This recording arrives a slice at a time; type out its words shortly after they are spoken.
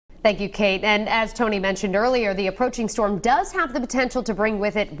Thank you, Kate. And as Tony mentioned earlier, the approaching storm does have the potential to bring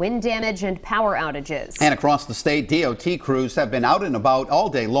with it wind damage and power outages. And across the state, DOT crews have been out and about all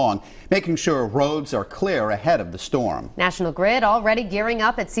day long, making sure roads are clear ahead of the storm. National Grid already gearing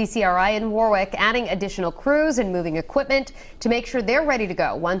up at CCRI in Warwick, adding additional crews and moving equipment to make sure they're ready to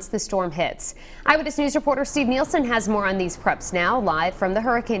go once the storm hits. Eyewitness News reporter Steve Nielsen has more on these preps now, live from the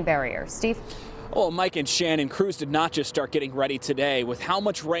hurricane barrier. Steve? Well, Mike and Shannon, crews did not just start getting ready today. With how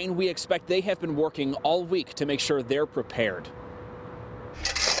much rain we expect, they have been working all week to make sure they're prepared.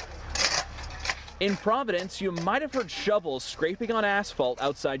 In Providence, you might have heard shovels scraping on asphalt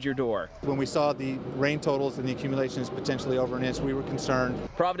outside your door. When we saw the rain totals and the accumulation is potentially over an inch, we were concerned.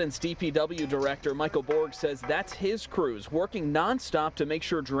 Providence DPW Director Michael Borg says that's his crews working nonstop to make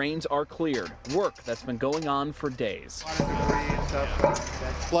sure drains are cleared. Work that's been going on for days.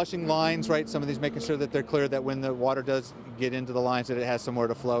 Flushing lines, right? Some of these making sure that they're clear, that when the water does get into the lines that it has somewhere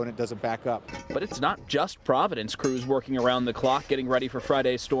to flow and it doesn't back up. But it's not just Providence crews working around the clock getting ready for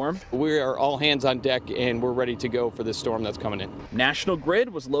Friday's storm. We are all hands on deck and we're ready to go for this storm that's coming in. National Grid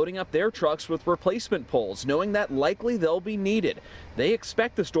was loading up their trucks with replacement poles, knowing that likely they'll be needed. They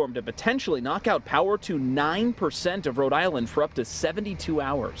expect the storm to potentially knock out power to 9% of Rhode Island for up to 72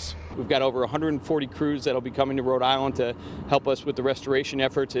 hours. We've got over 140 crews that'll be coming to Rhode Island to help us with the restoration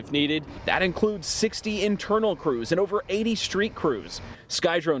efforts if needed. That includes 60 internal crews and over 80 street crews.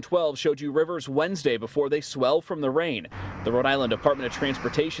 Skydrone 12 showed you rivers Wednesday before they swell from the rain. The Rhode Island Department of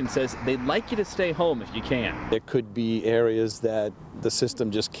Transportation says they'd like you to stay home if you can. There could be areas that the system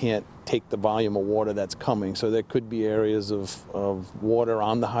just can't take the volume of water that's coming. So there could be areas of water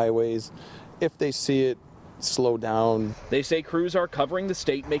on the highways. If they see it, slow down. They say crews are covering the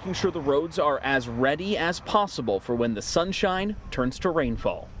state, making sure the roads are as ready as possible for when the sunshine turns to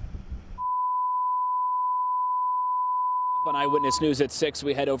rainfall. On Eyewitness News at 6,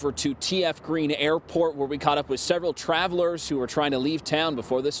 we head over to TF Green Airport, where we caught up with several travelers who were trying to leave town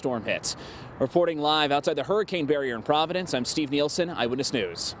before the storm hits. Reporting live outside the hurricane barrier in Providence, I'm Steve Nielsen, Eyewitness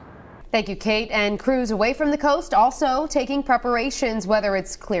News. Thank you, Kate. And crews away from the coast also taking preparations, whether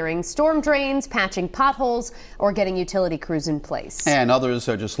it's clearing storm drains, patching potholes, or getting utility crews in place. And others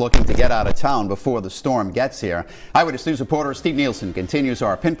are just looking to get out of town before the storm gets here. Eyewitness News reporter Steve Nielsen continues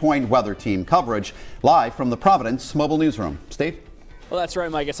our Pinpoint Weather Team coverage live from the Providence Mobile Newsroom. Steve? Well, that's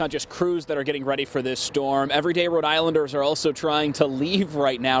right, Mike. It's not just crews that are getting ready for this storm. Everyday Rhode Islanders are also trying to leave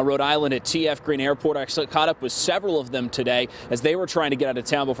right now. Rhode Island at TF Green Airport. I caught up with several of them today as they were trying to get out of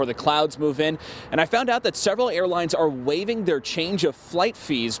town before the clouds move in. And I found out that several airlines are waiving their change of flight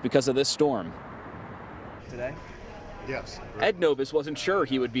fees because of this storm. Today? Yes. Ed Novus wasn't sure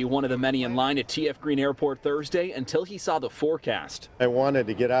he would be one of the many in line at TF Green Airport Thursday until he saw the forecast. I wanted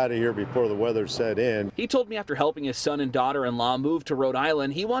to get out of here before the weather set in. He told me after helping his son and daughter-in-law move to Rhode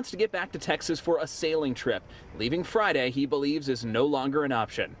Island, he wants to get back to Texas for a sailing trip. Leaving Friday, he believes, is no longer an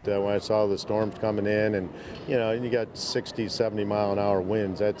option. When I saw the storms coming in and, you got 60, 70 mile an hour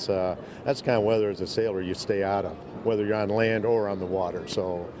winds, that's the kind of weather as a sailor you stay out of, whether you're on land or on the water.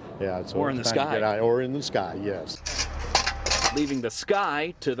 So, yeah. It's or in the sky. Or in the sky, yes. Leaving the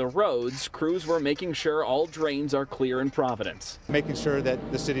sky to the roads, crews were making sure all drains are clear in Providence. Making sure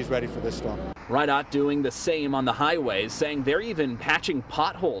that the city's ready for this storm. RIDOT doing the same on the highways, saying they're even patching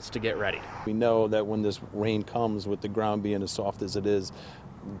potholes to get ready. We know that when this rain comes, with the ground being as soft as it is,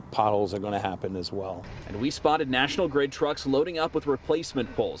 potholes are going to happen as well. And we spotted National Grid trucks loading up with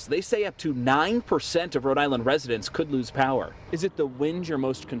replacement poles. They say up to 9% of Rhode Island residents could lose power. Is it the wind you're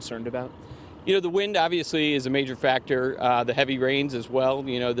most concerned about? The wind obviously is a major factor. The heavy rains as well.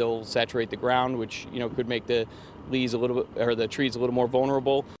 They'll saturate the ground, which could make the leaves a little bit, or the trees a little more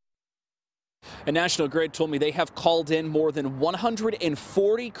vulnerable. And National Grid told me they have called in more than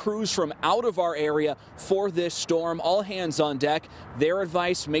 140 crews from out of our area for this storm. All hands on deck. Their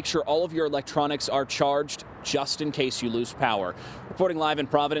advice: make sure all of your electronics are charged just in case you lose power. Reporting live in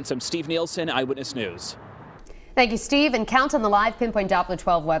Providence, I'm Steve Nielsen, Eyewitness News. Thank you, Steve, and count on the live Pinpoint Doppler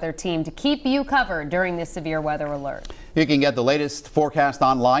 12 weather team to keep you covered during this severe weather alert. You can get the latest forecast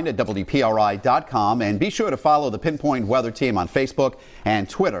online at WPRI.com, and be sure to follow the Pinpoint Weather Team on Facebook and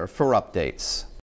Twitter for updates.